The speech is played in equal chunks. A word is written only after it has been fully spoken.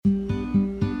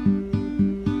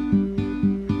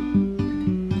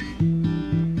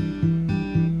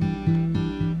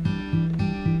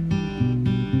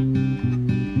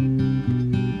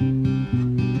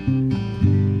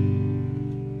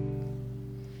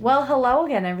Well, hello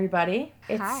again, everybody.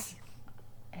 Hi.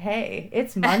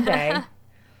 It's Monday,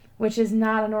 which is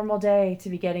not a normal day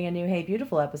to be getting a new Hey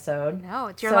Beautiful episode. No,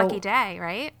 it's your lucky So, day,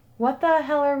 right? what the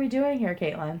hell are we doing here,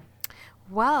 Caitlin?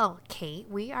 Well, Kate,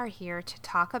 we are here to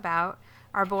talk about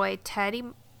our boy Teddy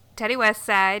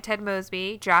Westside, Ted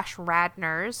Mosby, Josh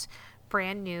Radnor's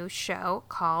brand new show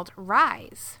called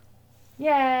Rise. Yay!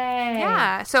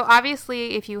 Yeah. So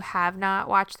obviously, if you have not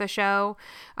watched the show,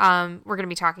 we're going to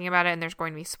be talking about it, and there's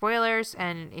going to be spoilers.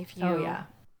 And if you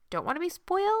don't want to be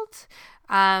spoiled,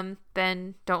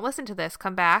 then don't listen to this.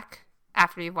 Come back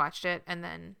after you've watched it, and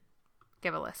then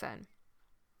give a listen.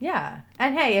 Yeah.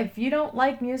 And hey, if you don't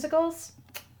like musicals,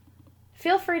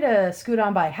 feel free to scoot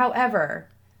on by. However,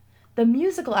 the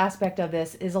musical aspect of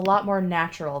this is a lot more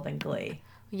natural than Glee.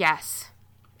 Yes.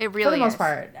 It really For the most is.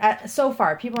 part. So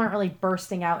far, people aren't really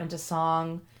bursting out into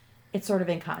song. It's sort of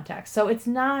in context. So it's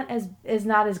not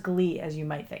as Glee as you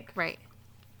might think. Right.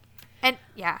 And,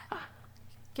 yeah.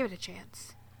 Give it a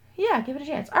chance. Yeah, give it a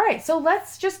chance. All right, so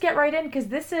let's just get right in because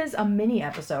this is a mini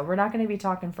episode. We're not going to be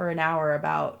talking for an hour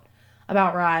about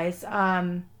Rise.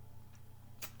 I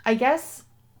guess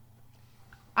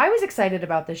I was excited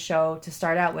about this show to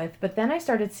start out with, but then I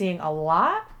started seeing a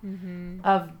lot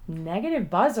of negative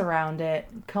buzz around it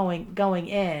going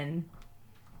in.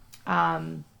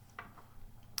 And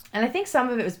I think some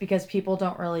of it was because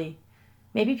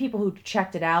maybe people who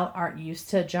checked it out aren't used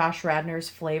to Josh Radnor's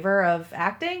flavor of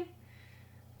acting.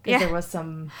 Because there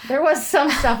was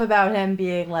some stuff about him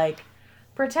being like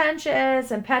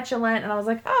pretentious and petulant, and I was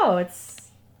like, oh, it's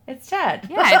Ted.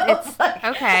 Yeah, it's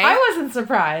okay. I wasn't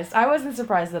surprised. I wasn't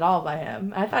surprised at all by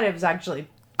him. I thought it was actually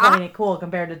playing it cool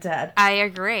compared to Ted. I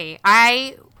agree.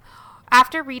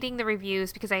 After reading the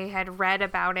reviews, because I had read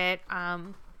about it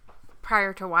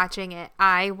prior to watching it,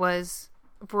 I was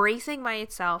bracing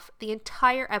myself the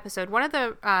entire episode. One of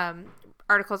the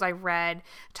articles I read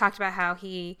talked about how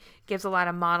he gives a lot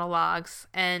of monologues,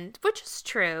 and which is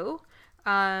true,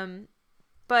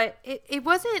 but it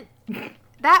wasn't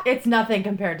that. It's nothing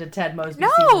compared to Ted Mosby.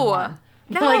 No, season 1.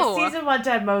 no, like season 1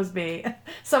 Ted Mosby.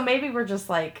 So maybe we're just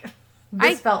like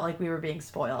this felt like we were being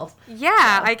spoiled.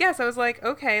 Yeah, so. I guess I was like,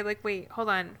 okay, like wait, hold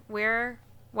on, where,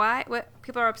 why, what?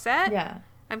 People are upset. Yeah,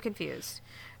 I'm confused.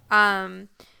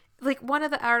 Like one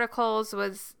of the articles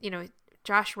was,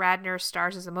 Josh Radnor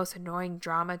stars as the most annoying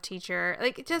drama teacher.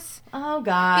 Like, just... Oh,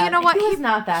 God. You know what? He's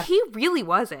not that... He really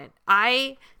wasn't.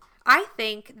 I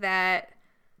think that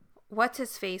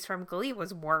What's-His-Face from Glee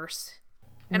was worse.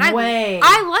 And I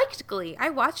liked Glee. I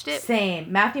watched it.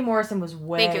 Same. Matthew Morrison was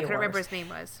way Thank you. I worse. couldn't remember his name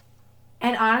was.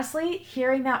 And honestly,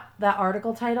 hearing that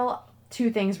article title,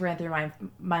 two things ran through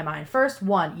my mind. First,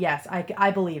 one, yes, I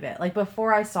believe it. Like,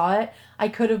 before I saw it, I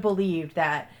could have believed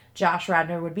that Josh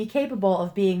Radnor would be capable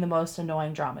of being the most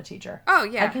annoying drama teacher. Oh,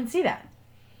 yeah. I can see that.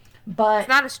 But it's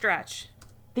not a stretch.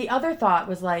 The other thought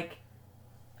was like,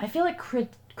 I feel like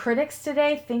critics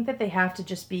today think that they have to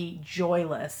just be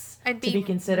joyless to be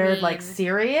considered mean. Like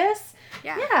serious.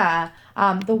 Yeah.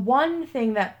 The one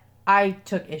thing that I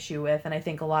took issue with, and I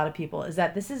think a lot of people, is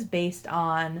that this is based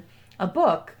on a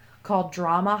book called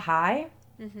Drama High.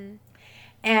 Mm-hmm.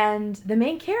 And the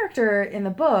main character in the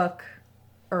book,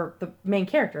 or the main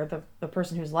character, the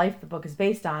person whose life the book is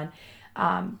based on,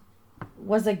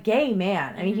 was a gay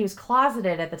man. I mean, he was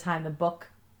closeted at the time the book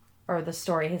or the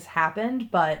story has happened,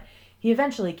 but he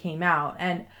eventually came out.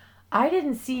 And I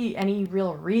didn't see any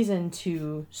real reason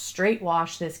to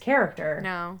straightwash this character.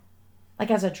 No. Like,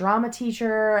 as a drama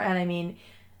teacher, and I mean,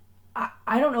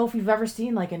 I don't know if you've ever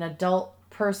seen, like, an adult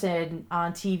person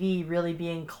on TV really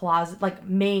being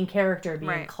main character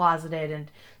being closeted and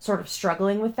sort of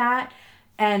struggling with that.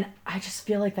 And I just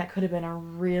feel like that could have been a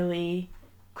really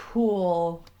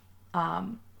cool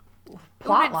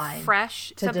plot line,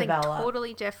 fresh, to something develop.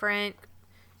 Totally different,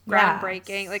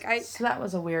 groundbreaking. So that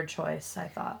was a weird choice, I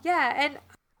thought. Yeah, and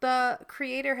the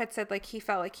creator had said like he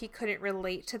felt like he couldn't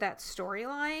relate to that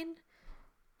storyline.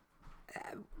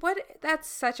 That's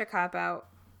such a cop out.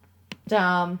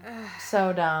 Dumb,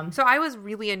 so dumb. So I was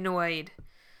really annoyed.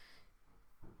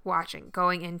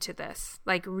 Going into this,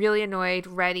 like really annoyed,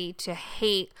 ready to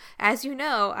hate. As you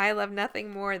know, I love nothing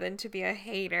more than to be a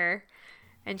hater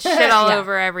and shit all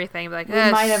over everything. Like,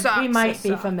 we might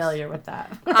be familiar with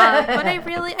that. But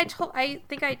I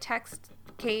think I text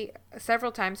Kate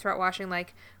several times throughout watching,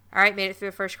 like, all right, made it through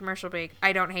the first commercial break.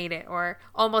 I don't hate it, or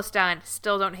almost done,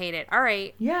 still don't hate it. All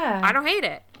right, yeah, I don't hate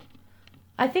it.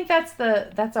 I think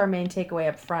that's our main takeaway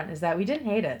up front, is that we didn't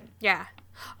hate it. Yeah.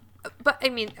 But, I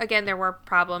mean, again, there were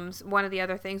problems. One of the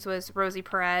other things was Rosie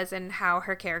Perez and how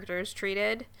her character is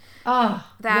treated. Oh,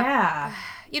 yeah.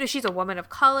 She's a woman of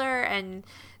color, and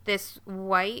this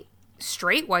white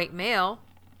straight white male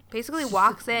basically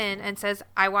walks in and says,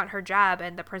 I want her job.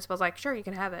 And the principal's like, sure, you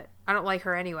can have it. I don't like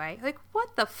her anyway. Like,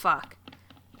 what the fuck?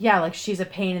 Yeah, like she's a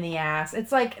pain in the ass.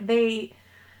 It's like they...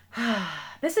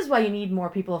 This is why you need more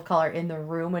people of color in the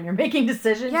room when you're making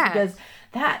decisions. Yeah. Because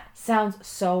that sounds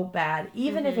so bad.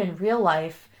 Even if in real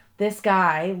life, this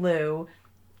guy, Lou,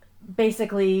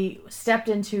 basically stepped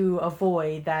into a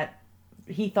void that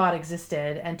he thought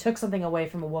existed and took something away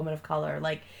from a woman of color.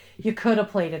 Like, you could have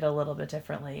played it a little bit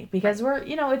differently. Because we're,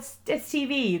 it's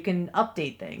TV. You can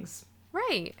update things.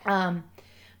 Right.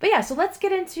 But yeah, so let's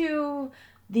get into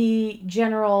the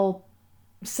general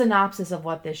synopsis of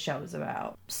what this show is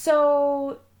about.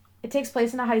 So it takes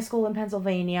place in a high school in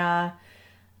Pennsylvania.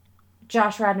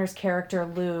 Josh Radnor's character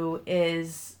Lou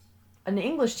is an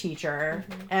English teacher,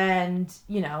 and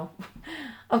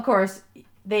of course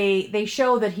they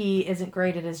show that he isn't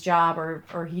great at his job,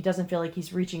 or he doesn't feel like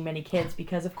he's reaching many kids,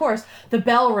 because of course the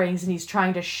bell rings and he's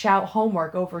trying to shout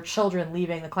homework over children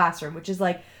leaving the classroom, which is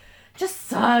like just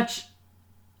such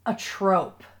a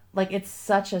trope. Like, it's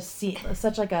such a scene,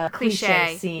 such like a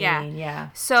cliche scene. Yeah.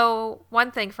 So, one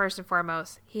thing, first and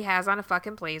foremost, he has on a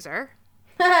fucking blazer.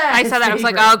 I saw that. I was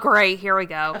like, oh, great. Here we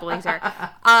go. Blazer.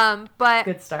 But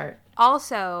good start.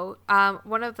 Also,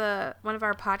 one of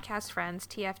our podcast friends,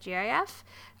 TFGIF,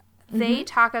 they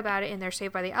talk about it in their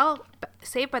Saved by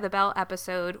the Bell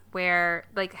episode, where,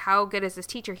 like, how good is this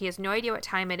teacher? He has no idea what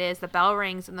time it is. The bell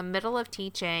rings in the middle of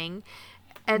teaching.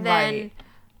 And then... Right.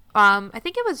 I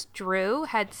think it was Drew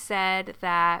had said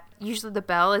that usually the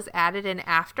bell is added in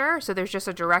after, so there's just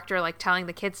a director like telling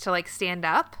the kids to like stand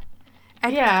up.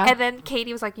 And, and then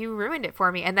Katie was like, you ruined it for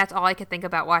me. And that's all I could think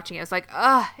about watching it. I was like,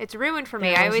 ugh, it's ruined for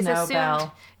me. I always assumed,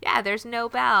 bell. Yeah, there's no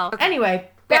bell. Okay. Anyway,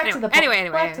 back to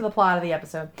the plot of the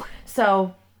episode.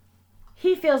 So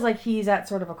he feels like he's at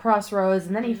sort of a crossroads,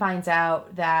 and then he finds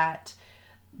out that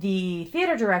the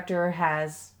theater director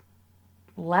has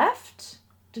left.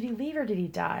 Did he leave or did he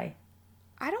die?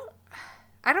 I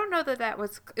don't know that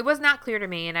was... It was not clear to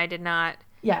me, and I did not...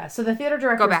 Yeah, so the theater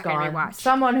director's go back gone. And rewatch.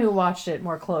 Someone who watched it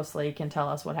more closely can tell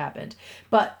us what happened.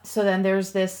 But, so then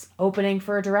there's this opening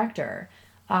for a director.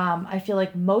 I feel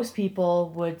like most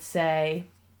people would say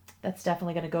that's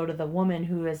definitely going to go to the woman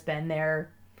who has been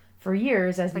there for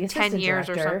years as the assistant 10 years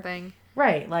director. or something.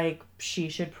 Right, like, she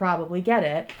should probably get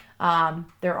it.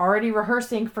 They're already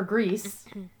rehearsing for Grease.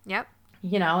 Yep.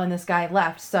 And this guy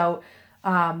left. So,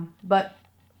 but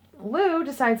Lou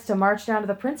decides to march down to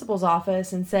the principal's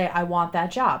office and say, I want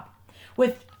that job.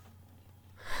 With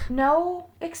no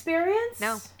experience?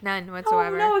 No, none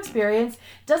whatsoever. No experience.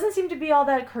 Doesn't seem to be all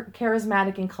that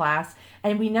charismatic in class.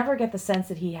 And we never get the sense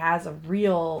that he has a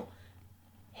real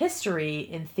history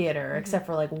in theater, except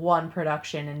for like one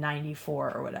production in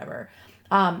 94 or whatever.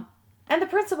 And the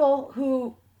principal,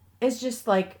 who is just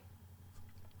like,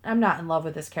 I'm not in love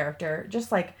with this character.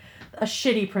 Just like a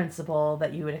shitty principal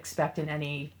that you would expect in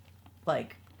any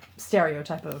like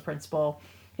stereotype of a principal.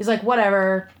 He's like,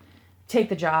 whatever, take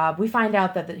the job. We find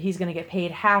out that he's going to get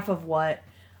paid half of what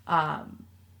the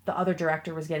other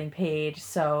director was getting paid.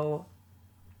 So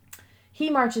he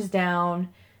marches down,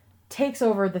 takes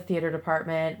over the theater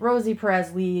department. Rosie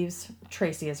Perez leaves.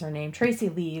 Tracy is her name. Tracy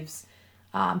leaves,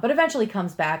 but eventually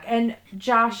comes back. And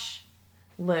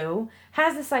Lou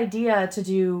has this idea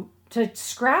to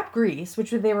scrap Grease,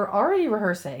 which they were already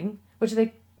rehearsing, which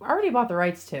they already bought the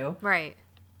rights to. Right.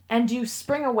 And do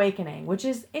Spring Awakening, which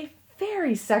is a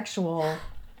very sexual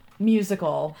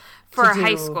musical. For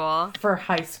high school. For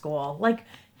high school. Like,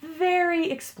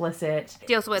 very explicit.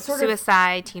 Deals with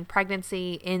suicide, teen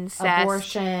pregnancy, incest,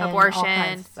 abortion, all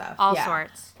kinds of stuff. All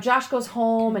sorts. Josh goes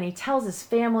home and he tells his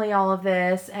family all of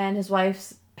this, and his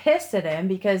wife's pissed at him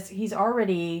because he's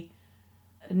already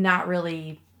not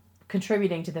really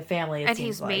contributing to the family. And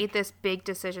he's made this big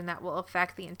decision that will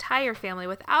affect the entire family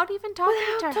without even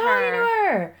talking to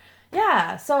her.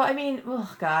 Yeah. So, I mean,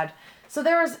 oh God. So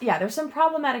there's some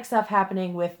problematic stuff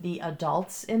happening with the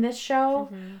adults in this show.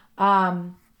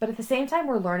 But at the same time,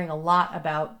 we're learning a lot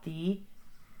about the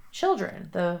children,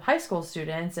 the high school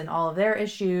students, and all of their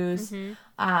issues,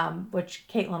 which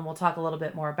Caitlin will talk a little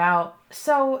bit more about.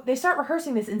 So they start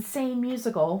rehearsing this insane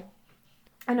musical.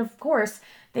 And of course,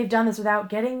 they've done this without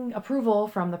getting approval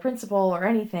from the principal or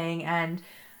anything. And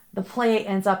the play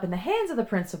ends up in the hands of the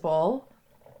principal,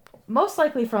 most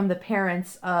likely from the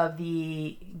parents of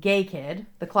the gay kid,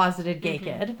 the closeted gay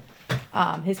kid.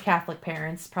 His Catholic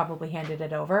parents probably handed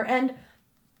it over. And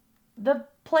the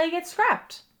play gets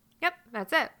scrapped. Yep,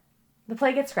 that's it. The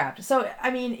play gets scrapped. So,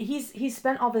 I mean, he's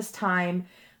spent all this time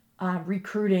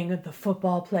recruiting the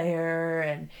football player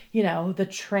and, the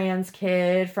trans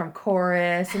kid from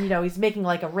chorus. And, he's making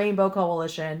like a rainbow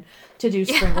coalition to do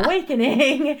Spring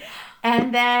Awakening.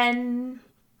 And then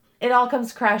it all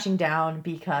comes crashing down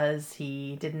because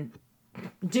he didn't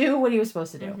do what he was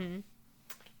supposed to do. Mm-hmm.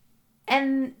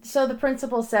 And so the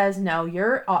principal says, no,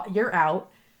 you're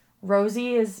out.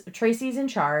 Tracy's in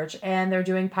charge, and they're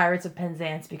doing Pirates of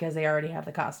Penzance because they already have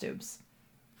the costumes.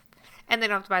 And they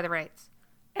don't have to buy the rights.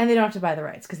 And they don't have to buy the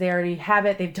rights because they already have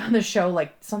it. They've done the show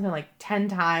something like 10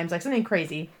 times, like something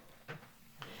crazy.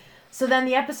 So then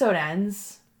the episode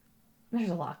ends. There's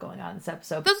a lot going on in this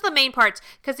episode. Those are the main parts,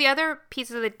 because the other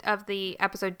pieces of the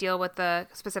episode deal with the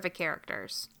specific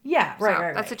characters. Yeah,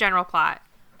 right. That's the general plot.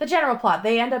 The general plot.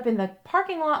 They end up in the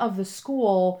parking lot of the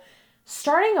school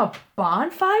starting a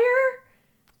bonfire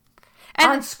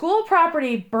on school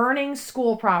property, burning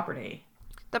school property.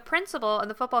 The principal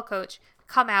and the football coach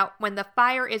come out when the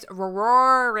fire is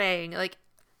roaring, like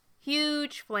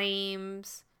huge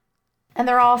flames. And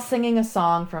they're all singing a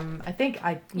song from,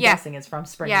 I'm guessing it's from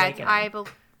Spring Awakening. I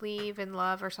Believe in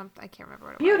Love or something. I can't remember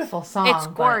what it was. Beautiful song. It's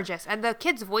gorgeous. And the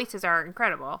kids' voices are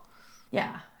incredible.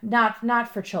 Yeah. Not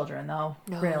for children, though,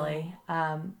 really.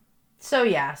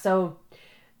 So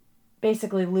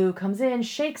basically Lou comes in,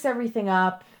 shakes everything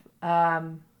up,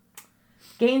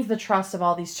 gains the trust of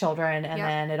all these children, and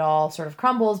then it all sort of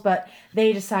crumbles, but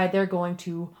they decide they're going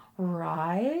to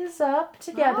rise up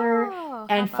together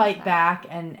and fight back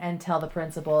and tell the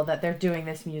principal that they're doing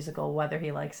this musical whether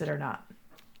he likes it or not.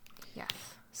 Yes.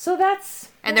 So that's...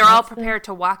 And they're all prepared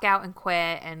to walk out and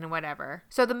quit and whatever.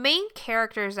 So the main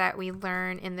characters that we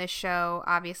learn in this show,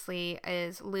 obviously,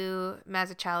 is Lou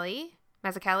Mazzucchelli.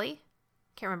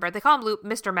 Can't remember. They call him Lou,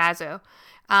 Mr. Mazzu.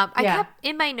 I kept,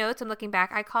 in my notes, I'm looking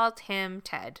back, I called him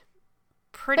Ted.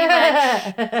 Pretty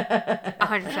much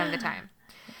 100% of the time.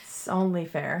 It's only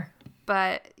fair.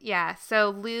 But yeah, so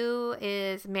Lou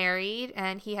is married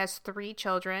and he has 3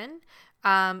 children.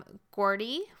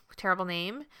 Gordy, terrible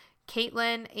name,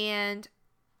 Caitlin, and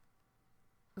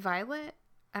Violet.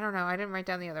 I don't know. I didn't write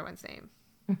down the other one's name.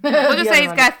 We'll just say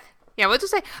he's got... Yeah, we'll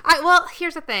just say... Well,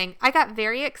 here's the thing. I got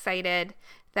very excited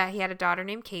that he had a daughter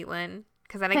named Caitlin.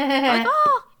 Because then I'm like,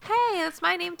 oh, hey, that's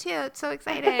my name too. It's so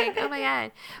exciting. Oh my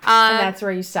God. And that's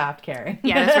where you stopped caring.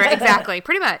 Yeah, that's right. Exactly.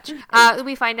 Pretty much.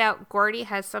 We find out Gordy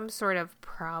has some sort of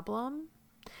problem,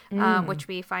 which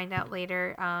we find out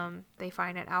later. They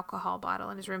find an alcohol bottle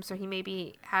in his room. So he may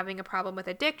be having a problem with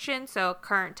addiction. So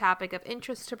current topic of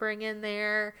interest to bring in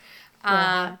there.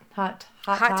 Hot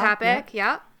topic.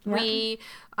 Yeah. We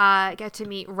get to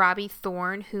meet Robbie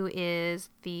Thorne, who is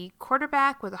the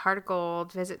quarterback with a heart of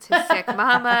gold, visits his sick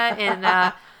mama in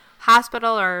a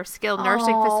hospital or skilled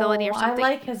nursing facility or something. I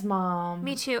like his mom.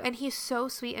 Me too. And he's so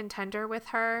sweet and tender with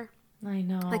her. I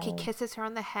know. Like he kisses her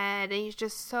on the head and he's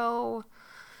just so...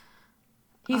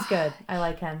 He's good. I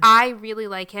like him. I really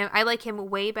like him. I like him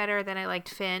way better than I liked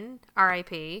Finn,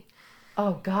 R.I.P.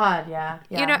 Oh, God, yeah.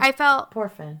 I felt... Poor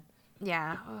Finn.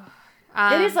 Yeah.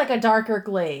 It is like a darker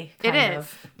Glee. It is.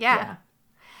 Yeah.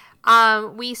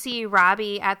 We see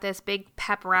Robbie at this big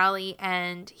pep rally,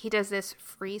 and he does this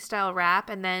freestyle rap,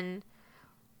 and then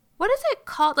what is it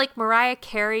called? Like Mariah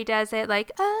Carey does it,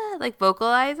 like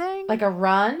vocalizing, like a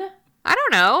run. I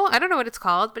don't know what it's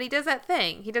called, but he does that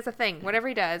thing. He does a thing. Whatever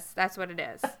he does, that's what it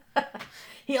is.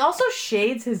 He also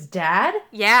shades his dad.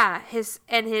 Yeah, his.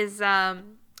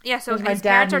 So his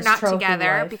parents are not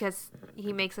together because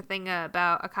he makes a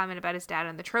comment about his dad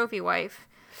and the trophy wife.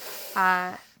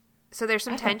 So there's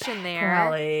some tension there.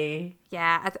 Rally.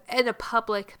 Yeah, in a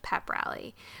public pep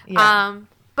rally. Yeah.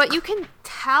 But you can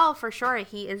tell for sure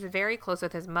he is very close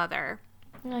with his mother.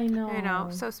 I know.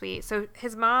 So sweet. So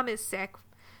his mom is sick.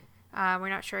 We're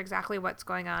not sure exactly what's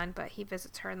going on, but he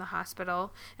visits her in the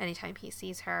hospital anytime he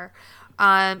sees her.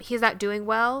 He's not doing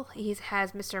well. He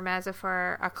has Mr. Mazza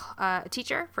for a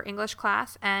teacher for English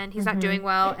class, and he's not doing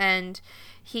well, and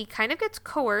he kind of gets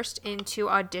coerced into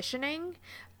auditioning.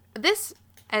 This,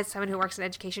 as someone who works in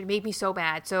education, made me so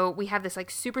mad. So we have this like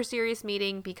super serious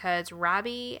meeting because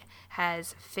Robbie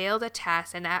has failed a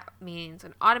test, and that means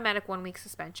an automatic 1-week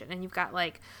suspension. And you've got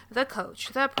like the coach,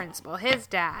 the principal, his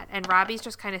dad, and Robbie's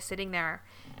just kind of sitting there.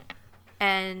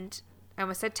 And I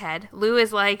almost said Ted. Lou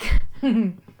is like,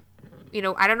 I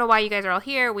don't know why you guys are all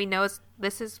here. We know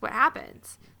this is what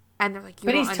happens. And they're like,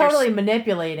 but he's totally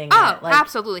manipulating it. Oh,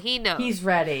 absolutely. He knows. He's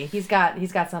ready. He's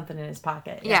got something in his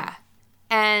pocket. Yeah.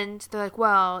 And they're like,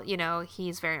 well,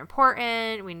 he's very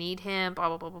important. We need him, blah,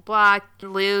 blah, blah, blah, blah.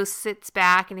 Lou sits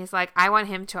back and he's like, I want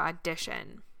him to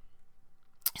audition.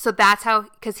 So that's how,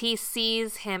 because he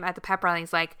sees him at the pep rally.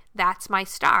 He's like, that's my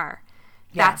star.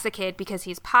 that's the kid because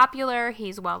he's popular,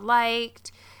 he's well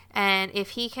liked, and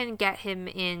if he can get him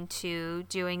into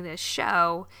doing this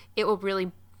show, it will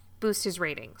really boost his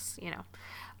ratings, you know.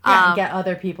 Yeah, and get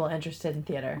other people interested in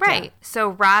theater. Right. Yeah. So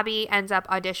Robbie ends up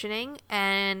auditioning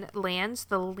and lands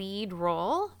the lead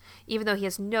role, even though he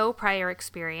has no prior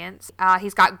experience.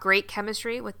 He's got great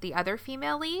chemistry with the other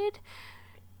female lead.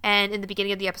 And in the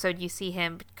beginning of the episode, you see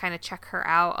him kind of check her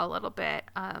out a little bit.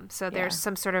 So there's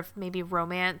some sort of maybe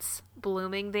romance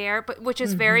blooming there, but which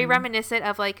is very reminiscent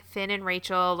of like Finn and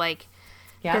Rachel, like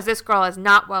because this girl is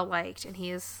not well liked and he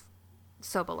is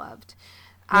so beloved.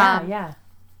 Yeah.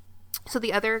 So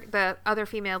the other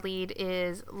female lead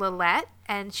is Lilette,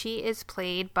 and she is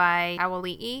played by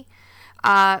Awali'i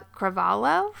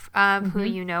Cravalho, who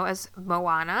you know as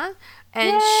Moana,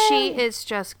 and she is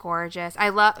just gorgeous.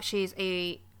 She's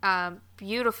a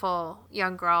beautiful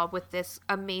young girl with this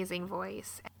amazing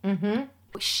voice.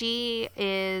 She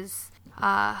is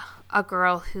a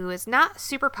girl who is not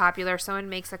super popular. Someone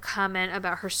makes a comment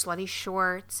about her slutty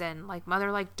shorts and like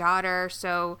mother like daughter,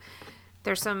 so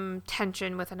there's some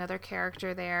tension with another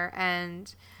character there,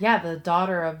 and the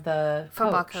daughter of the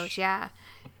football coach,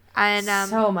 and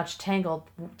so many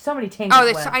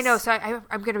tangled. I know. So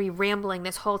I'm going to be rambling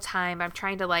this whole time. I'm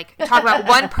trying to like talk about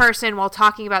one person while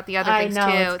talking about the other things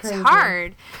too. It's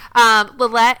hard.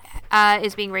 Lilette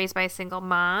is being raised by a single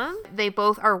mom. They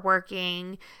both are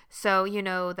working, so you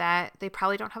know that they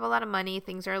probably don't have a lot of money.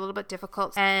 Things are a little bit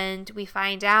difficult, and we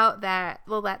find out that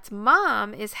Lilette's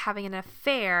mom is having an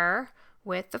affair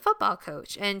with the football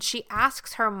coach, and she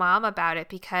asks her mom about it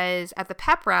because at the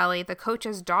pep rally, the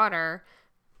coach's daughter,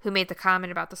 who made the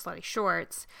comment about the slutty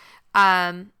shorts,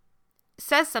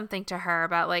 says something to her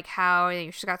about like how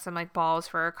she's got some like balls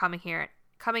for coming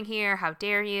here, how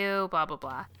dare you, blah blah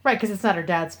blah. Right, because it's not her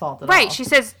dad's fault at all. Right, she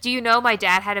says, do you know my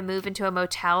dad had to move into a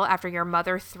motel after your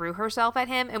mother threw herself at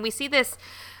him? And we see this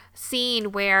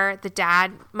scene where the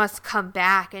dad must come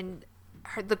back, and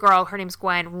the girl, her name's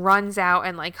Gwen, runs out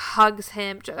and like hugs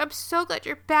him. I'm so glad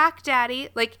you're back, Daddy.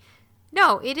 Like,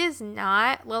 no, it is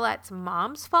not Lilette's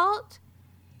mom's fault.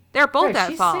 They're both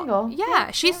at fault. She's single.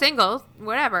 Yeah, she's single.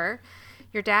 Whatever.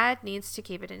 Your dad needs to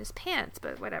keep it in his pants,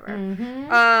 but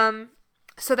whatever.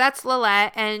 So that's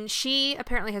Lilette, and she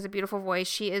apparently has a beautiful voice.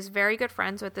 She is very good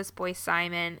friends with this boy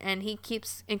Simon, and he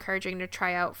keeps encouraging her to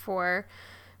try out for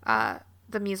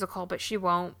the musical, but she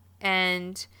won't.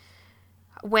 And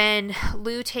when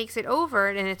Lou takes it over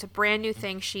and it's a brand new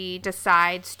thing, she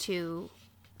decides to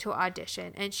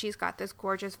audition, and she's got this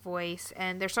gorgeous voice,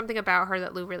 and there's something about her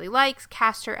that Lou really likes.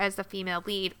 Cast her as the female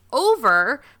lead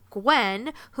over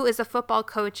Gwen, who is a football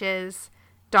coach's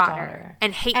daughter.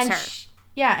 And hates her.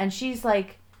 And she's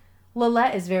like,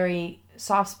 Lilette is very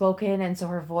soft-spoken, and so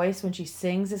her voice when she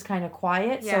sings is kind of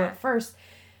quiet. So at first,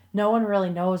 no one really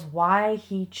knows why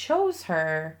he chose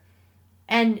her.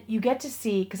 And you get to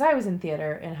see, because I was in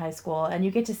theater in high school, and you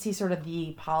get to see sort of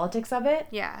the politics of it.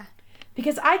 Yeah.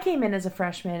 Because I came in as a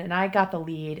freshman, and I got the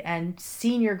lead, and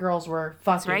senior girls were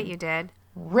fucking... That's right, you did.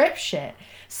 Rip shit.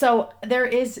 So there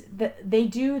is... they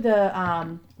do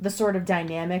the sort of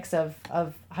dynamics of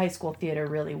high school theater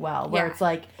really well, where it's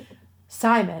like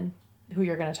Simon, who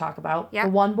you're going to talk about, the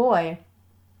one boy...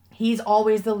 He's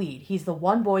always the lead. He's the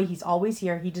one boy. He's always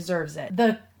here. He deserves it.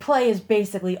 The play is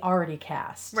basically already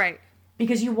cast. Right.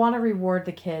 Because you want to reward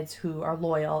the kids who are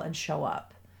loyal and show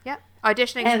up. Yep.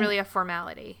 Auditioning is really a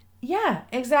formality. Yeah,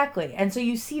 exactly. And so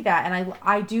you see that, and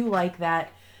I do like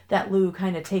that Lou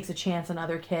kind of takes a chance on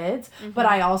other kids. But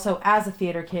I also, as a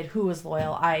theater kid who was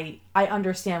loyal, I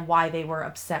understand why they were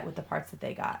upset with the parts that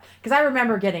they got. Because I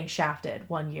remember getting shafted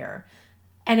one year,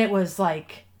 and it was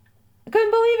like, I couldn't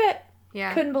believe it.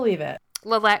 Yeah. Couldn't believe it.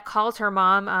 Lilette calls her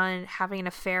mom on having an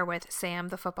affair with Sam,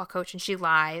 the football coach, and she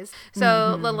lies.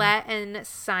 So Lilette and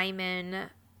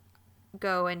Simon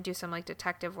go and do some like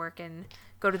detective work and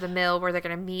go to the mill where they're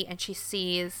going to meet, and she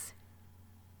sees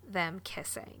them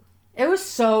kissing. It was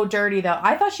so dirty, though.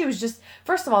 I thought she was just,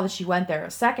 first of all, that she went there.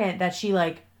 Second, that she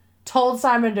like told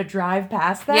Simon to drive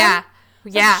past them. Yeah.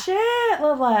 Yeah. Like, shit,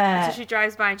 Lilette. So she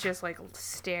drives by and she just like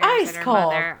stares Ice at her cold.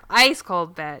 mother. Ice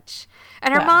cold bitch.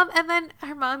 And her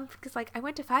mom is like, I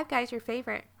went to Five Guys, your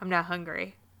favorite. I'm not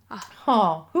hungry.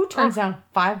 Oh, who turns down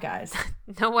Five Guys?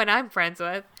 No one I'm friends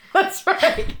with. That's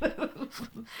right.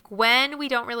 Gwen, we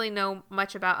don't really know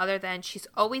much about other than she's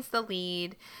always the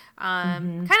lead.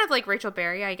 Kind of like Rachel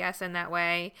Berry, I guess, in that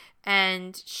way.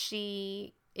 And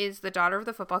she is the daughter of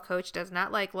the football coach, does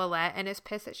not like Lilette, and is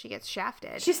pissed that she gets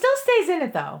shafted. She still stays in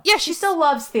it, though. Yeah, she still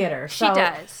loves theater. She so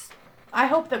does. I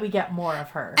hope that we get more of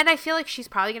her. And I feel like she's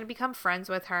probably going to become friends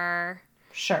with her.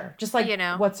 Sure. Just like,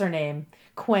 what's her name?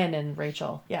 Quinn and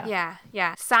Rachel. Yeah.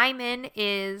 Yeah. Simon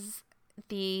is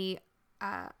the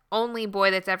only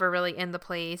boy that's ever really in the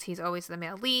plays. He's always the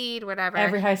male lead, whatever.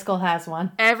 Every high school has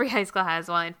one.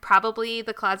 Probably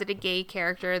the closeted gay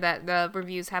character that the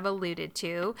reviews have alluded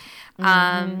to.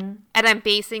 And I'm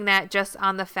basing that just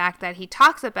on the fact that he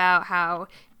talks about how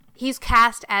he's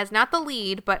cast as not the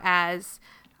lead, but as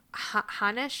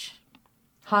Hanshin,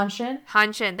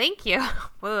 thank you.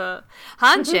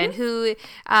 Hanshin, who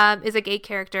is a gay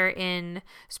character in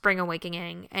Spring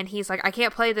Awakening. And he's like, I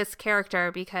can't play this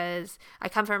character because I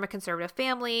come from a conservative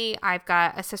family. I've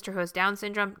got a sister who has Down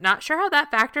syndrome. Not sure how that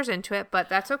factors into it, but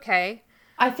that's okay.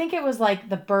 I think it was like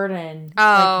the burden.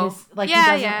 Oh. He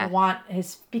doesn't want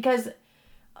his... Because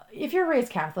if you're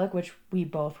raised Catholic, which we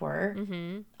both were,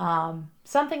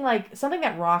 something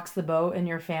that rocks the boat in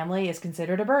your family is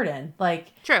considered a burden.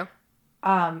 True.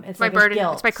 It's my like burden.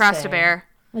 Guilt it's my cross thing. to bear.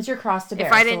 It's your cross to bear.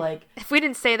 If we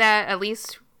didn't say that at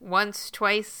least once,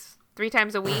 twice, 3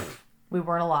 times a week, we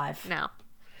weren't alive. No.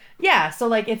 Yeah.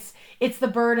 So it's the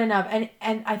burden of,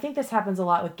 and I think this happens a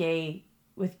lot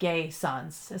with gay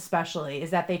sons, especially, is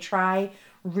that they try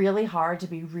really hard to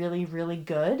be really, really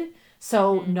good.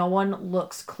 So no one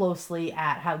looks closely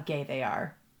at how gay they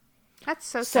are. That's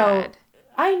so sad.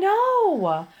 I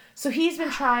know. So he's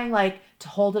been trying to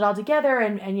hold it all together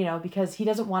and because he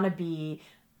doesn't want to be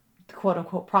the quote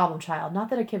unquote problem child. Not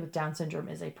that a kid with Down syndrome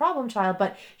is a problem child,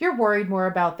 but you're worried more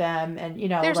about them and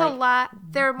there's a lot.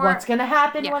 There are more. What's going to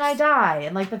happen when I die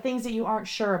and the things that you aren't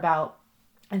sure about.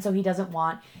 And so he doesn't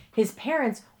want his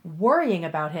parents worrying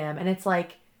about him. And it's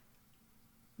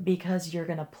because you're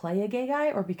going to play a gay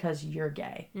guy or because you're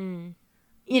gay.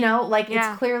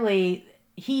 It's clearly...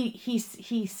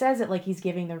 He says it like he's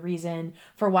giving the reason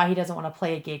for why he doesn't want to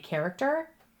play a gay character,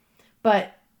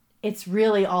 but it's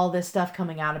really all this stuff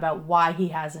coming out about why he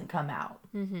hasn't come out.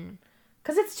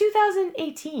 Because it's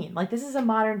 2018. This is a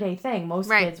modern day thing.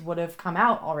 Most kids would have come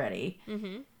out already,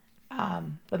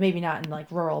 but maybe not in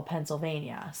rural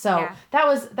Pennsylvania. So that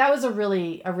was a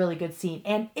really good scene.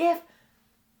 And if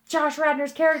Josh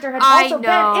Radnor's character had also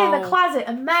been in the closet,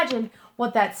 imagine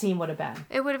what that scene would have been.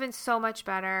 It would have been so much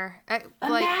better.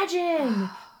 Imagine!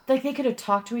 They could have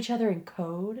talked to each other in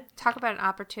code. Talk about an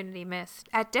opportunity missed.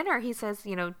 At dinner, he says,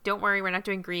 don't worry, we're not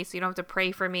doing Grease. You don't have to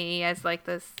pray for me as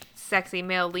this sexy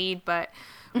male lead, but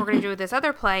we're going to do this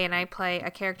other play, and I play a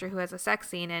character who has a sex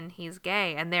scene, and he's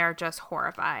gay, and they're just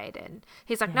horrified. And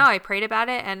he's like, no, I prayed about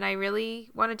it, and I really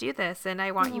want to do this, and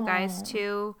I want you guys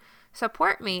to...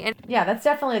 support me. And that's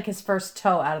definitely his first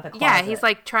toe out of the closet. Yeah, he's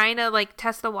trying to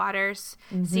test the waters,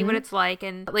 see what it's like.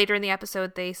 And later in the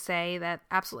episode they say that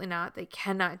absolutely not, they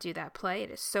cannot do that play.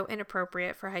 It is so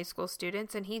inappropriate for high school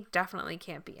students, and he definitely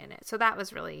can't be in it. So that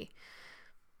was really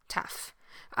tough.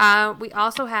 We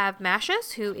also have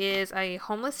Mashus, who is a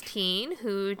homeless teen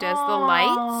who does the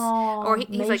lights, or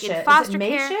he's in foster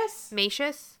care.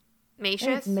 Mashus.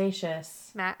 It's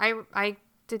Mashus. I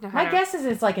didn't know how. My guess is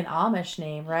it's an Amish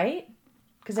name, right?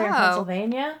 Because they're in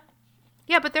Pennsylvania.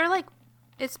 Yeah, but they're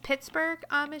is Pittsburgh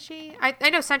Amishy? I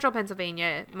know Central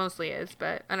Pennsylvania mostly is,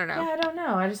 but I don't know. Yeah, I don't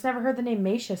know. I just never heard the name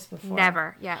Mashus before.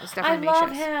 Never. Yeah, it's definitely I Mashus.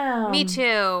 love him. Me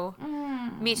too.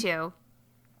 Me too.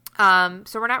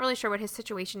 So we're not really sure what his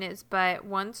situation is, but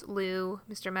once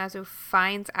Mr. Mazu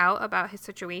finds out about his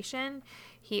situation,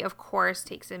 he of course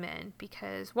takes him in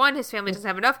because 1, his family doesn't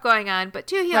have enough going on, but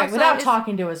 2, he also without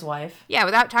talking to his wife. Yeah,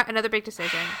 without another big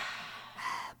decision.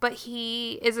 But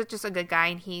he is just a good guy,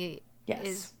 and he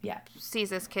sees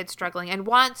this kid struggling and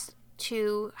wants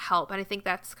to help. And I think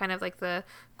that's kind of the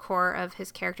core of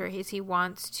his character. He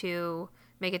wants to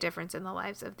make a difference in the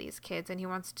lives of these kids, and he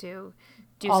wants to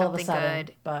do all something of a sudden,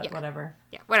 good. But whatever.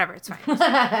 Yeah, whatever. It's fine.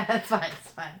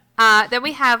 It's fine. Then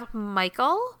we have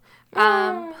Michael,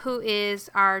 who is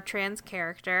our trans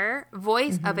character,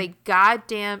 voice of a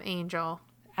goddamn angel.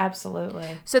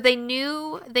 Absolutely. So they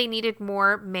knew they needed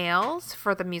more males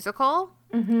for the musical,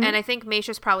 and I think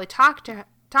Mashus probably talked to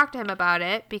him about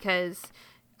it because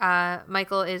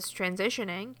Michael is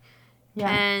transitioning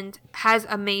and has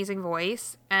amazing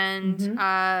voice,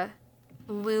 and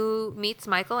Lou meets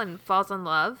Michael and falls in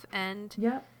love,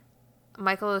 and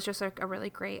Michael is just a really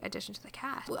great addition to the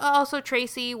cast. Also,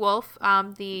 Tracy Wolf,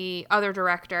 the other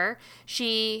director,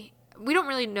 we don't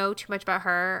really know too much about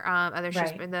her.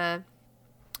 She's been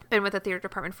with the theater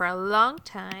department for a long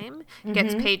time,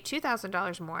 gets paid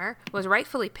 $2,000 more, was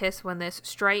rightfully pissed when this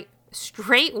straight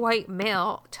white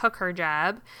male took her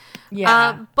job.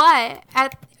 Yeah. But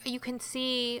you can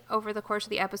see over the course of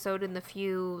the episode in the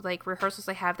few rehearsals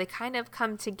they have, they kind of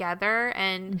come together.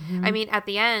 And I mean, at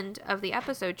the end of the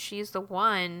episode, she's the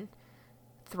one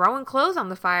throwing clothes on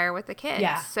the fire with the kids.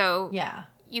 Yeah. So Yeah.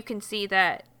 you can see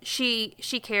that she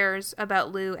cares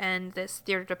about Lou and this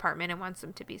theater department and wants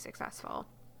them to be successful.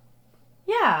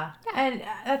 Yeah. And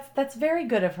that's very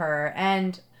good of her.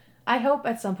 And I hope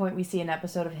at some point we see an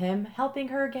episode of him helping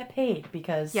her get paid,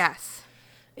 because Yes.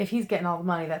 if he's getting all the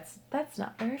money, that's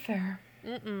not very fair.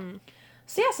 Mm-mm.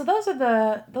 So yeah, so those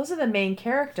are the main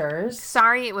characters.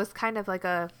 Sorry, it was kind of like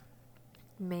a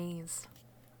maze.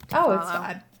 Oh, it's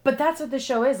fine. But that's what the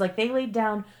show is. Like, they laid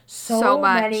down So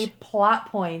much. many plot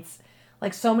points,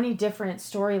 like so many different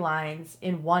storylines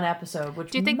in one episode,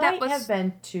 which Do you think might that was... have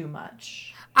been too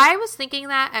much. I was thinking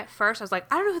that at first. I was like,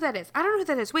 I don't know who that is. I don't know who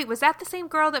that is. Wait, was that the same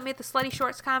girl that made the slutty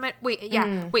shorts comment? Wait,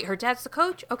 yeah. Wait, her dad's the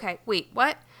coach? Okay, wait,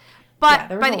 what?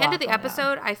 But Yeah, by the end of the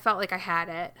episode, I felt like I had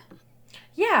it.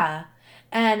 Yeah.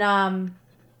 And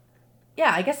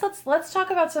yeah, I guess let's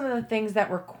talk about some of the things that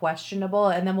were questionable,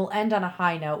 and then we'll end on a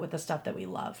high note with the stuff that we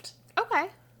loved. Okay.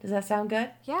 Does that sound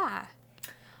good? Yeah.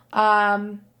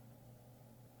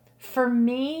 For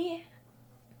me,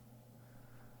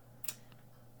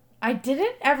 I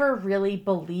didn't ever really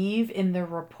believe in the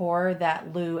rapport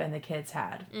that Lou and the kids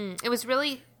had. It was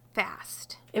really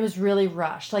fast. It was really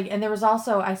rushed. Like, and there was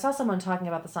also, I saw someone talking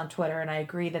about this on Twitter, and I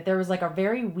agree that there was like a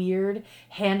very weird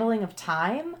handling of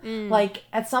time. Like,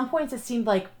 at some points it seemed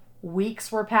like weeks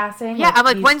were passing. Yeah, I'm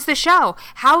like, these, when's the show?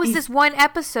 How is this one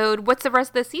episode? What's the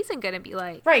rest of the season going to be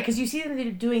like? Right, because you see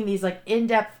them doing these like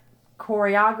in-depth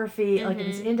choreography, like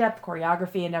this in-depth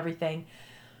choreography and everything.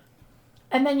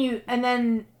 And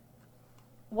then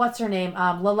what's her name?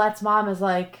 Lilette's mom is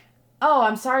like, oh,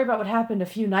 I'm sorry about what happened a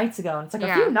few nights ago. And it's like,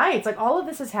 a few nights? Like, all of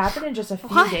this has happened in just a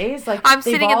few days? Like, I'm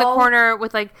sitting in the corner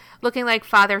with, like, looking like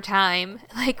Father Time.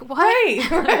 Like,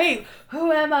 what? Right.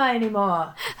 Who am I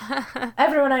anymore?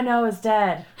 Everyone I know is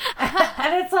dead.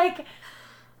 And it's like,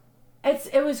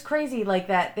 it was crazy like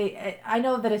that. I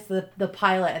know that it's the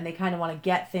pilot and they kind of want to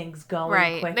get things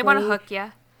going quickly. They want to hook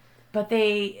you. But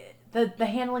the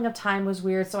handling of time was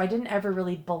weird, so I didn't ever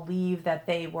really believe that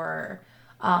they were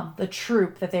the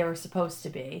troupe that they were supposed to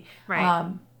be.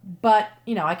 Right. But,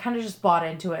 you know, I kind of just bought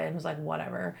into it and was like,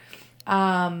 whatever.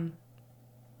 Of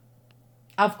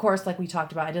course, like we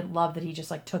talked about, I didn't love that he just,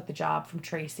 like, took the job from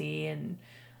Tracy. And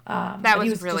that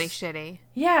was really shitty.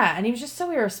 Yeah, and he was just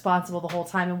so irresponsible the whole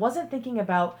time and wasn't thinking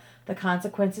about the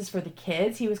consequences for the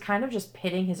kids. He was kind of just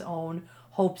pitting his own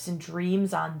hopes and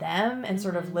dreams on them and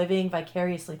sort of living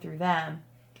vicariously through them.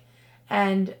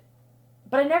 But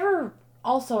I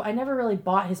never really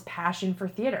bought his passion for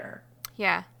theater.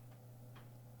 Yeah.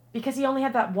 Because he only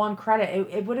had that one credit.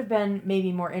 It would have been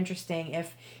maybe more interesting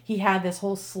if he had this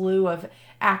whole slew of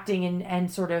acting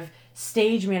and sort of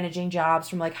stage managing jobs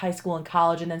from like high school and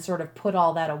college, and then sort of put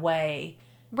all that away.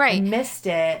 Right. And missed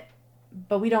it,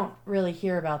 but we don't really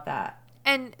hear about that.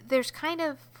 And there's kind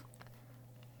of,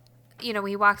 you know,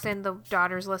 he walks in, the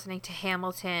daughter's listening to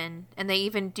Hamilton, and they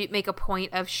even do make a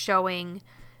point of showing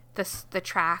the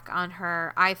track on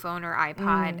her iPhone or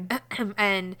iPod.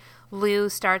 And Lou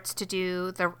starts to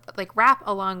do the like rap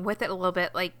along with it a little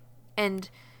bit, like, and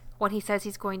when he says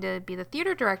he's going to be the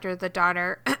theater director, the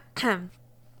daughter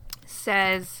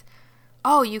says,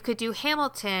 oh, you could do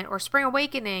Hamilton or Spring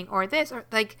Awakening or this, or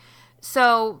like,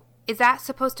 so is that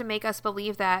supposed to make us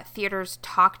believe that theater's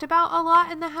talked about a lot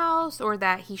in the house, or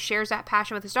that he shares that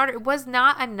passion with his daughter? It was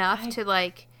not enough to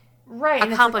like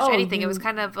accomplish anything. It was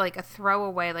kind of like a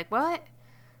throwaway, like, what?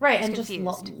 Right, and just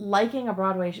liking a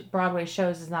Broadway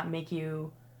shows does not make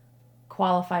you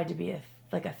qualified to be a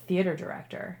theater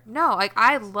director. No, like,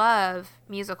 I love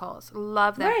musicals.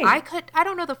 Love them. Right. I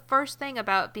don't know the first thing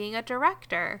about being a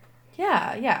director.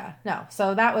 Yeah, no.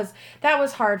 So that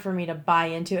was hard for me to buy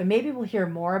into, and maybe we'll hear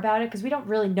more about it because we don't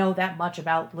really know that much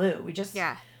about Lou. We just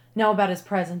know about his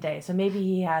present day. So maybe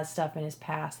he has stuff in his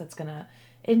past that's gonna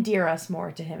endear us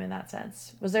more to him in that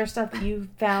sense. Was there stuff that you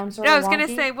found sort of No, I was wonky?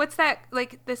 gonna say, what's that,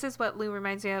 like, this is what Lou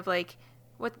reminds me of, like,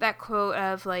 what that quote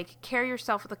of, like, carry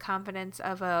yourself with the confidence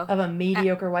of a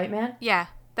mediocre white man? Yeah,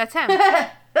 that's him.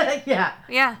 Yeah.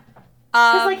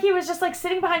 Because, like, he was just, like,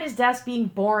 sitting behind his desk being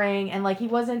boring, and, like, he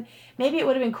wasn't... Maybe it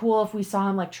would have been cool if we saw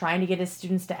him, like, trying to get his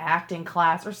students to act in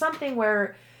class, or something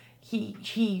where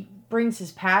he brings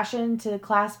his passion to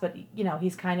class, but, you know,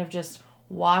 he's kind of just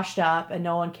washed up, and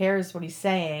no one cares what he's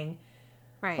saying.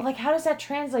 Right. But, like, how does that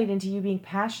translate into you being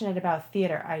passionate about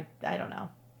theater? I don't know.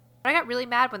 I got really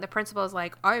mad when the principal was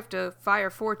like, I have to fire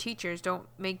 4 teachers, don't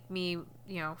make me,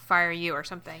 you know, fire you or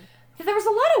something. There was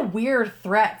a lot of weird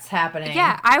threats happening.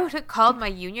 Yeah, I would have called my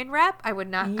union rep. I would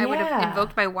not. Yeah. I would have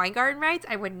invoked my Weingarten rights.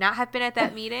 I would not have been at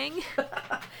that meeting.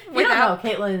 You don't know,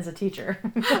 Caitlin is a teacher.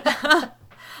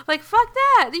 Like, fuck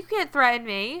that. You can't threaten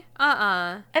me.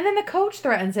 And then the coach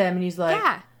threatens him, and he's like,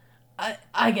 Yeah.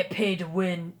 I get paid to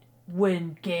win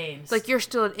games. Like, you're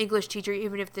still an English teacher,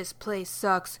 even if this place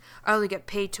sucks. I only get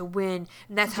paid to win,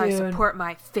 and that's how I support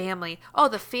my family. Oh,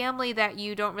 the family that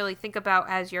you don't really think about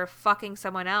as you're fucking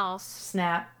someone else.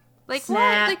 Snap. Like,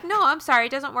 Snap. what? Like, no, I'm sorry.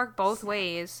 It doesn't work both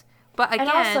ways. But again...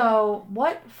 And also,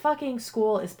 what fucking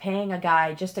school is paying a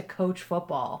guy just to coach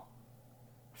football?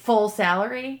 Full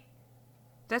salary?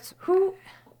 That's... Who?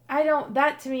 I don't...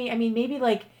 That, to me, I mean, maybe,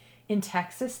 like, in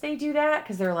Texas they do that,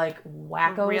 because they're, like,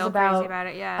 wackos real about, crazy about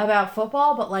it, yeah. about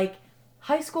football, but, like,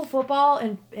 high school football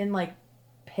in, like,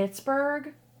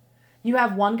 Pittsburgh, you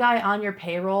have one guy on your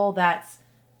payroll that's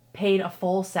paid a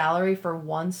full salary for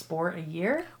one sport a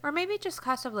year? Or maybe just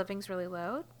cost of living's really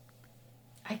low.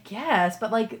 I guess,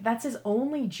 but, like, that's his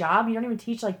only job. You don't even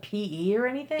teach, like, PE or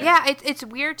anything? Yeah, it's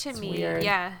weird to me. Weird.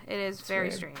 Yeah, it is very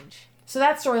weird. strange. So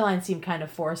that storyline seemed kind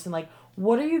of forced, and, like,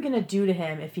 what are you going to do to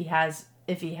him if he has,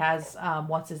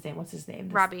 what's his name?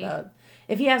 Robbie.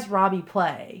 If he has Robbie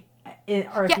play,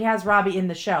 or if he has Robbie in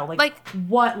the show, like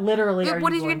what literally are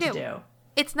you going to do?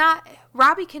 It's not,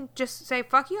 Robbie can just say,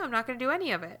 fuck you, I'm not going to do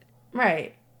any of it.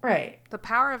 Right. The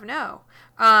power of no.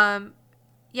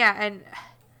 Yeah, and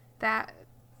that,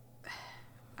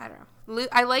 I don't know.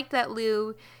 I like that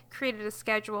Lou created a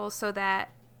schedule so that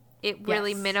it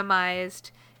really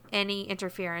minimized any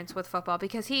interference with football,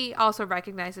 because he also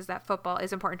recognizes that football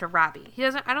is important to Robbie.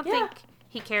 I don't think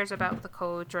he cares about the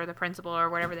coach or the principal or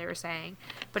whatever they were saying,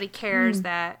 but he cares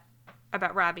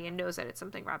about Robbie and knows that it's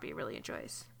something Robbie really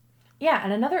enjoys. Yeah,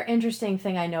 and another interesting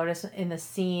thing I noticed in the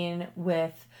scene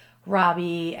with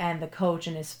Robbie and the coach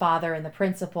and his father and the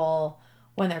principal,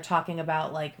 when they're talking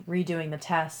about, like, redoing the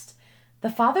test, the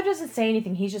father doesn't say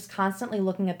anything. He's just constantly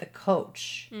looking at the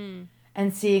coach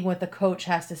and seeing what the coach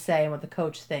has to say and what the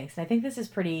coach thinks. And I think this is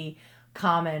pretty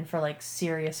common for, like,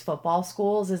 serious football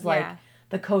schools, is, like,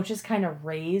 the coaches kind of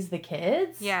raise the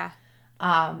kids. Yeah.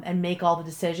 And make all the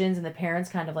decisions, and the parents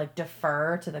kind of, like,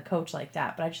 defer to the coach like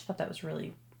that. But I just thought that was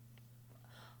really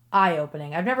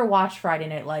eye-opening. I've never watched Friday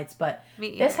Night Lights, but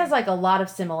this has, like, a lot of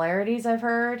similarities, I've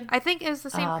heard. I think it was the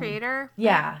same creator.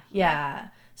 Yeah.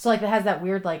 So, like, it has that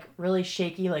weird, like, really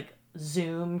shaky, like,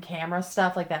 Zoom camera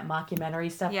stuff, like that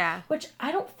mockumentary stuff. Yeah. Which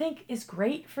I don't think is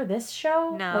great for this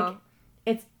show. No.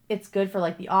 Like, it's good for,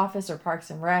 like, The Office or Parks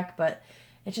and Rec, but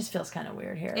it just feels kind of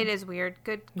weird here. It is weird.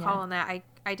 Good call on that.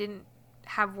 I didn't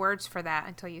have words for that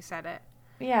until you said it.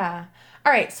 Yeah.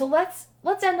 All right, so let's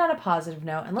end on a positive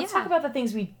note, and let's talk about the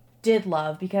things we did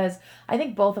love, because I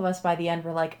think both of us by the end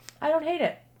were like, I don't hate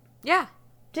it. Yeah.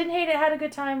 Didn't hate it, had a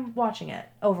good time watching it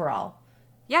overall.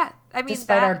 Yeah. I mean,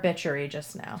 despite our bitchery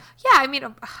just now. Yeah, I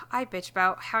mean, I bitch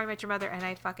about How I Met Your Mother, and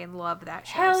I fucking love that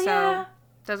show. Hell yeah. So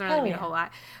doesn't really mean a whole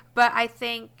lot. But I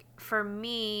think for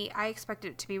me, I expected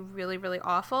it to be really, really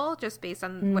awful, just based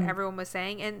on what everyone was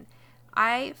saying. And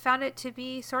I found it to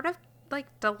be sort of, like,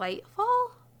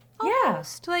 delightful.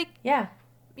 Almost. Yeah. Like, yeah.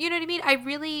 You know what I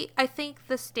mean? I think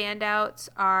the standouts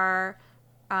are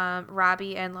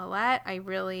Robbie and Lillette. I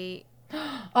really...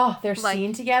 Oh, their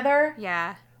scene together?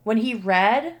 Yeah. When he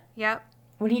read... Yep.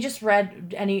 When he just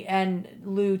read, and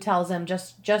Lou tells him,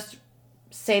 just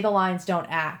say the lines, don't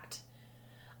act.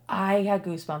 I had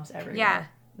goosebumps everywhere. Yeah.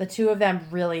 The two of them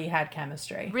really had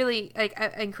chemistry. Really, like,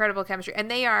 incredible chemistry. And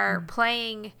they are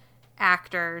playing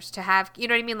actors to have, you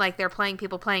know what I mean? Like, they're playing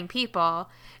people.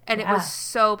 And it was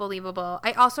so believable.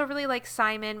 I also really like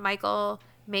Simon, Michael,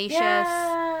 Macias,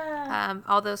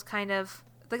 all those kind of...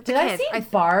 The Did kids. I see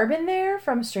Barb in there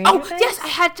from Stranger Things? Oh,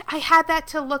 yes, I had that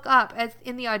to look up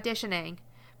in the auditioning.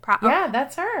 Yeah,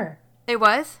 that's her. It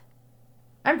was?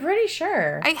 I'm pretty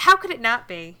sure. How could it not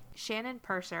be? Shannon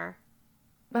Purser.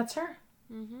 That's her.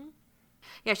 Mm-hmm.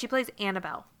 Yeah, she plays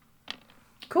Annabelle.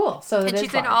 Cool. So and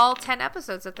she's in all 10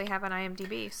 episodes that they have on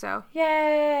IMDb. So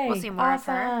yay! We'll see more of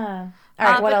her. All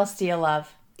right, what else do you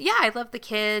love? Yeah, I love the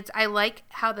kids. I like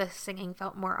how the singing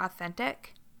felt more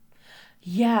authentic.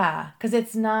 Yeah, because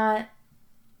it's not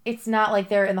like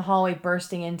they're in the hallway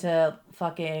bursting into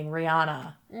fucking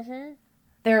Rihanna. Mm-hmm.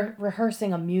 They're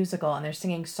rehearsing a musical and they're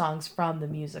singing songs from the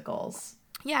musicals.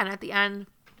 Yeah, and at the end,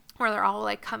 where they're all,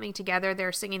 like, coming together,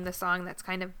 they're singing the song that's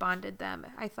kind of bonded them,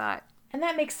 I thought. And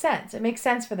that makes sense. It makes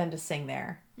sense for them to sing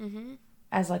there. Mm-hmm.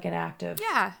 As, like, an act of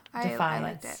defiance. I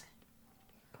liked it.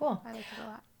 Cool. I liked it a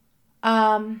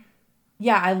lot.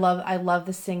 Yeah, I love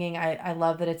the singing. I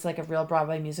love that it's like a real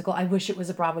Broadway musical. I wish it was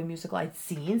a Broadway musical I'd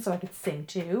seen so I could sing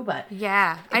too, but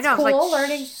yeah, I know. Cool it's like,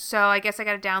 learning. So I guess I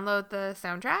got to download the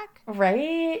soundtrack,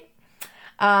 right?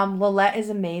 Lilette is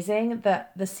amazing.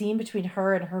 The scene between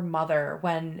her and her mother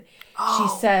when she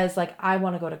says, like, I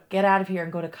want to get out of here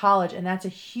and go to college, and that's a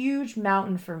huge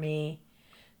mountain for me.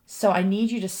 So I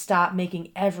need you to stop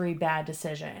making every bad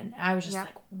decision. I was just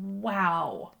like,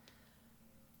 wow.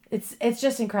 It's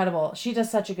just incredible. She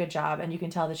does such a good job, and you can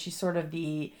tell that she's sort of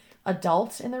the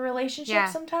adult in the relationship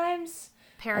sometimes.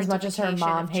 As much as her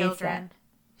mom hates that.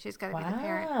 She's got to be the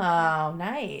parent. Wow,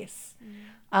 nice.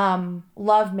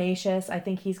 Love Macius. I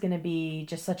think he's going to be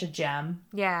just such a gem.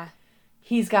 Yeah.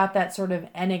 He's got that sort of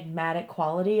enigmatic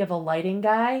quality of a lighting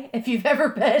guy. If you've ever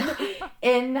been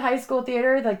in high school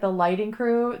theater, like the lighting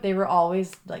crew, they were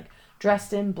always like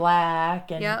dressed in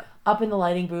black and up in the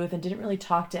lighting booth and didn't really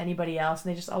talk to anybody else.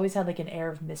 And they just always had like an air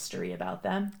of mystery about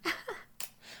them,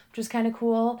 which is kind of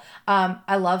cool.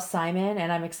 I love Simon,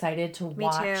 and I'm excited to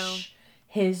watch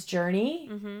his journey.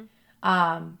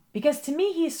 Because to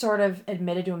me, he's sort of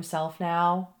admitted to himself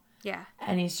now. Yeah.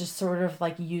 And he's just sort of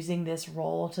like using this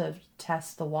role to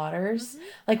test the waters.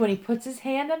 Like when he puts his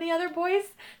hand on the other boy's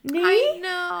knee. I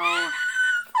know.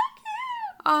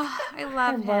 Oh, I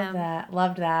love him. Love that.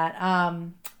 Loved that.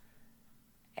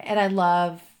 And I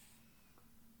love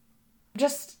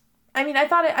just, I mean, I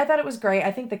thought it was great.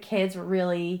 I think the kids were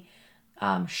really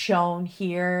shown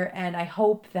here, and I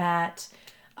hope that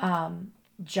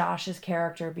Josh's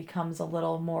character becomes a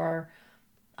little more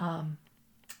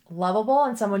lovable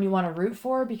and someone you want to root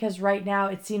for, because right now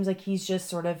it seems like he's just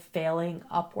sort of failing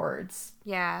upwards.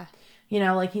 Yeah. You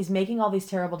know, like he's making all these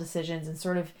terrible decisions and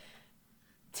sort of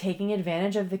taking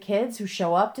advantage of the kids who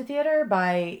show up to theater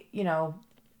by, you know,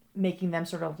 making them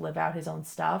sort of live out his own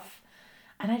stuff.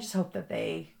 And I just hope that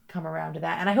they come around to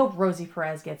that. And I hope Rosie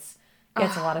Perez gets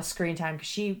a lot of screen time, because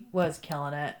she was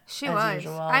killing it. She was.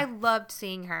 Usual. I loved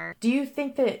seeing her. Do you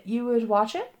think that you would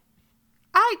watch it?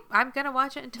 I'm gonna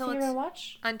watch it until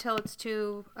it's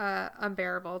too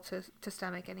unbearable to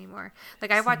stomach anymore.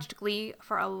 Like I watched Glee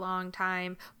for a long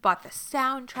time, bought the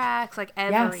soundtracks, like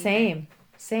everything.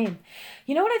 Yeah, same.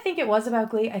 You know what I think it was about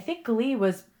Glee? I think Glee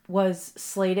was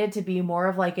slated to be more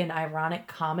of like an ironic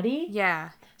comedy. Yeah.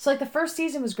 So like the first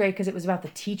season was great because it was about the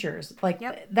teachers. Like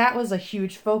that was a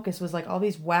huge focus, was like all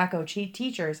these wacko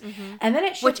teachers. And then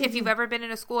it shifted. Which if you've ever been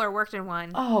in a school or worked in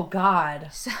one. Oh God.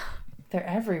 So, they're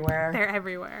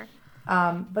everywhere.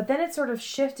 But then it sort of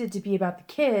shifted to be about the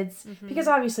kids, because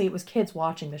obviously it was kids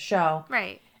watching the show.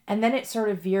 Right. And then it sort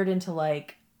of veered into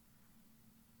like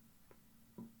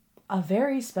a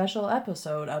very special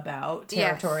episode about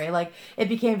territory. Yes. Like it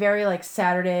became very like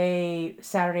Saturday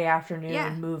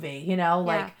afternoon movie, you know,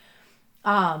 like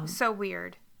so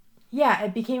weird. Yeah,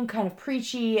 it became kind of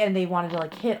preachy, and they wanted to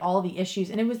like hit all the issues,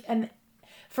 and it was, and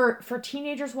for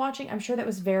teenagers watching, I'm sure that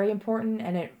was very important,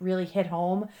 and it really hit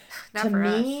home. Not to for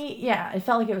me. Us. Yeah, it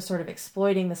felt like it was sort of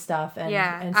exploiting the stuff,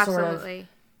 and sort of,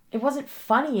 it wasn't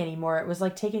funny anymore. It was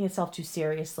like taking itself too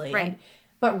seriously. Right.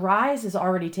 But Rise is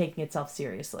already taking itself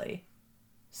seriously,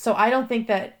 so I don't think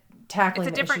that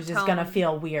tackling the issues is gonna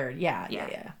feel weird.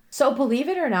 Yeah. So believe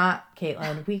it or not,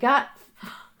 Caitlin, we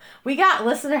got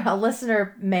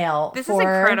listener mail. This is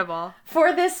incredible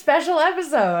for this special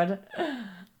episode.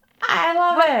 I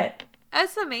love it.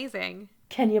 That's amazing.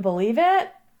 Can you believe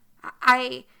it?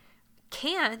 I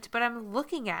can't, but I'm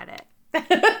looking at it.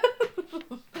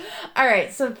 All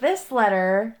right. So this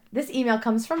email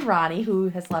comes from Ronnie, who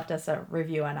has left us a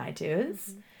review on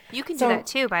iTunes. You can do that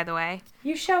too, by the way.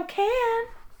 You sure can.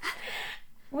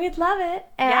 We'd love it.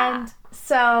 And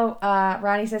so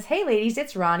Ronnie says, "Hey ladies,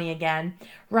 it's Ronnie again.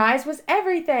 Rise was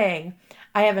everything.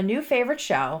 I have a new favorite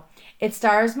show. It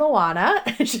stars Moana."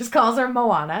 She just calls her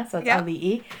Moana, so it's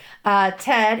Ali'i.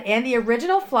 Ted, and the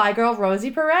original Fly Girl,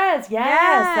 Rosie Perez.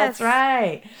 Yes, that's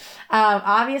right.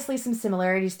 Obviously some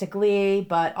similarities to Glee,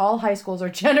 but all high schools are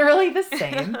generally the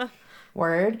same.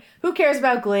 Word. Who cares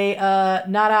about Glee?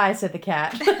 Not I, said the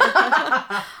cat.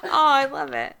 Oh, I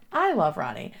love it. I love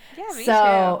Ronnie. Yeah, me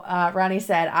too. Ronnie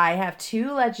said, "I have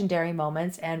 2 legendary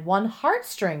moments and 1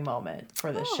 heartstring moment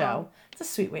for this show." It's a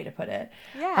sweet way to put it.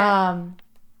 Yeah.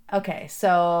 Okay,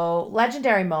 so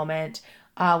legendary moment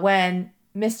when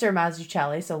Mr.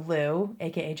 Mazzucchelli, so Lou,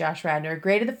 a.k.a. Josh Radnor,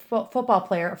 graded the football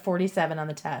player a 47 on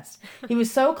the test. He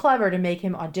was so clever to make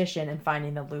him audition and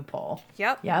finding the loophole.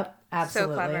 Yep,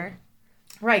 absolutely. So clever.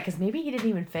 Right, because maybe he didn't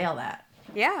even fail that.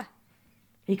 Yeah.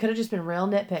 He could have just been real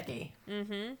nitpicky.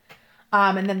 Mm-hmm.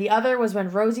 And then the other was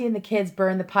when Rosie and the kids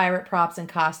burned the pirate props and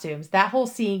costumes. That whole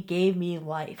scene gave me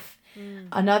life.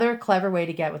 Another clever way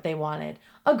to get what they wanted.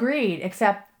 Agreed,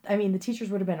 except, I mean, the teachers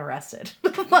would have been arrested.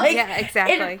 Yeah,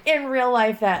 exactly. In real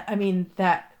life,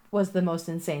 that was the most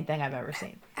insane thing I've ever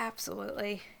seen.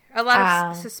 Absolutely. A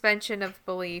lot of suspension of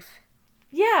belief.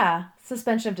 Yeah,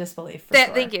 suspension of disbelief. For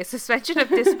sure. Thank you. Suspension of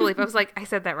disbelief. I was like, I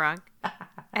said that wrong.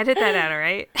 Edit that out, all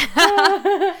right?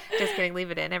 Just kidding.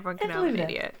 Leave it in. Everyone can know I'm an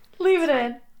idiot. Leave it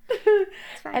in.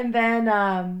 And then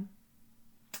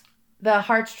the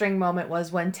heartstring moment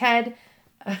was when Ted,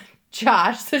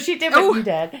 Josh, so she did what you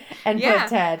did and put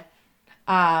Ted.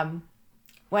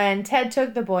 When Ted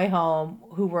took the boy home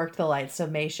who worked the lights, so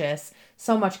Macius,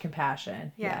 so much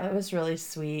compassion. Yeah, that was really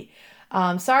sweet.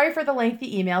 Sorry for the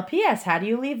lengthy email. P.S. How do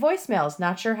you leave voicemails?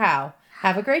 Not sure how.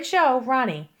 Have a great show,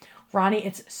 Ronnie. Ronnie,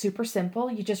 it's super simple.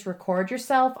 You just record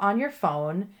yourself on your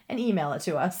phone and email it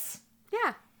to us.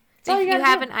 Yeah. So if you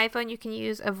have an iPhone, you can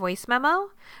use a voice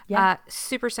memo. Yeah.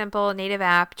 Super simple, native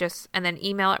app, and then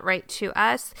email it right to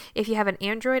us. If you have an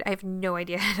Android, I have no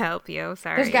idea how to help you.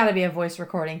 Sorry. There's got to be a voice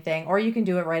recording thing, or you can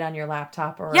do it right on your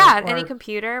laptop or any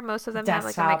computer. Most of them desktop.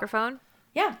 have like a microphone.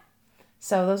 Yeah.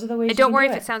 So those are the ways. And don't worry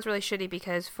if it sounds really shitty,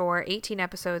 because for 18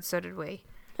 episodes, so did we.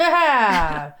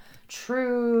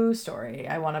 True story.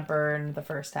 I want to burn the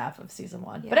first half of season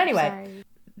 1. But anyway,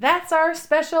 that's our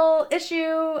special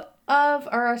issue of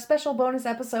our special bonus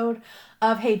episode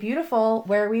of Hey Beautiful,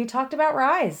 where we talked about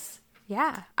Rise.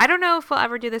 Yeah. I don't know if we'll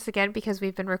ever do this again, because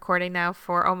we've been recording now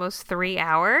for almost 3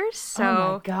 hours. So.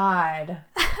 Oh my God.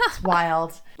 It's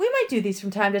wild. We might do these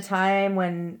from time to time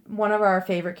when one of our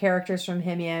favorite characters from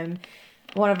Himium,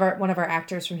 one of our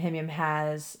actors from Himium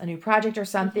has a new project or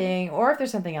something, or if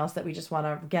there's something else that we just want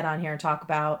to get on here and talk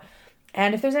about.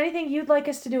 And if there's anything you'd like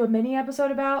us to do a mini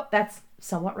episode about that's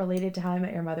somewhat related to How I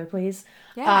Met Your Mother, please.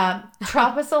 Yeah.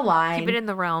 Drop us a line. Keep it in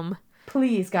the realm.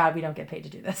 Please, God, we don't get paid to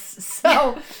do this.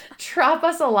 So drop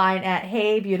us a line at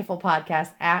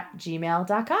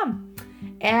heybeautifulpodcast@gmail.com.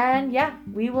 And yeah,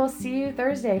 we will see you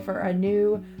Thursday for a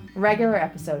new regular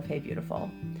episode of Hey Beautiful.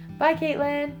 Bye,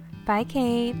 Caitlin. Bye,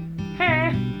 Kate.